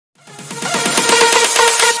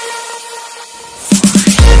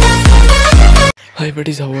Hi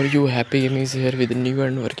buddies, how are you? Happy Gaming is here with new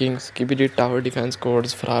and working Skibidi tower defense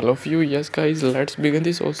codes for all of you. Yes guys, let's begin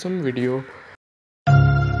this awesome video.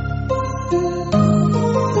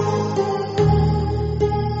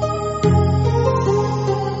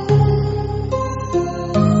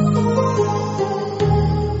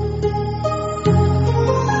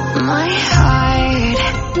 My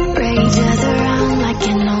heart rages around like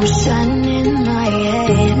an ocean in my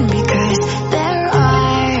head, because there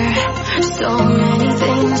are so many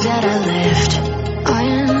things that I left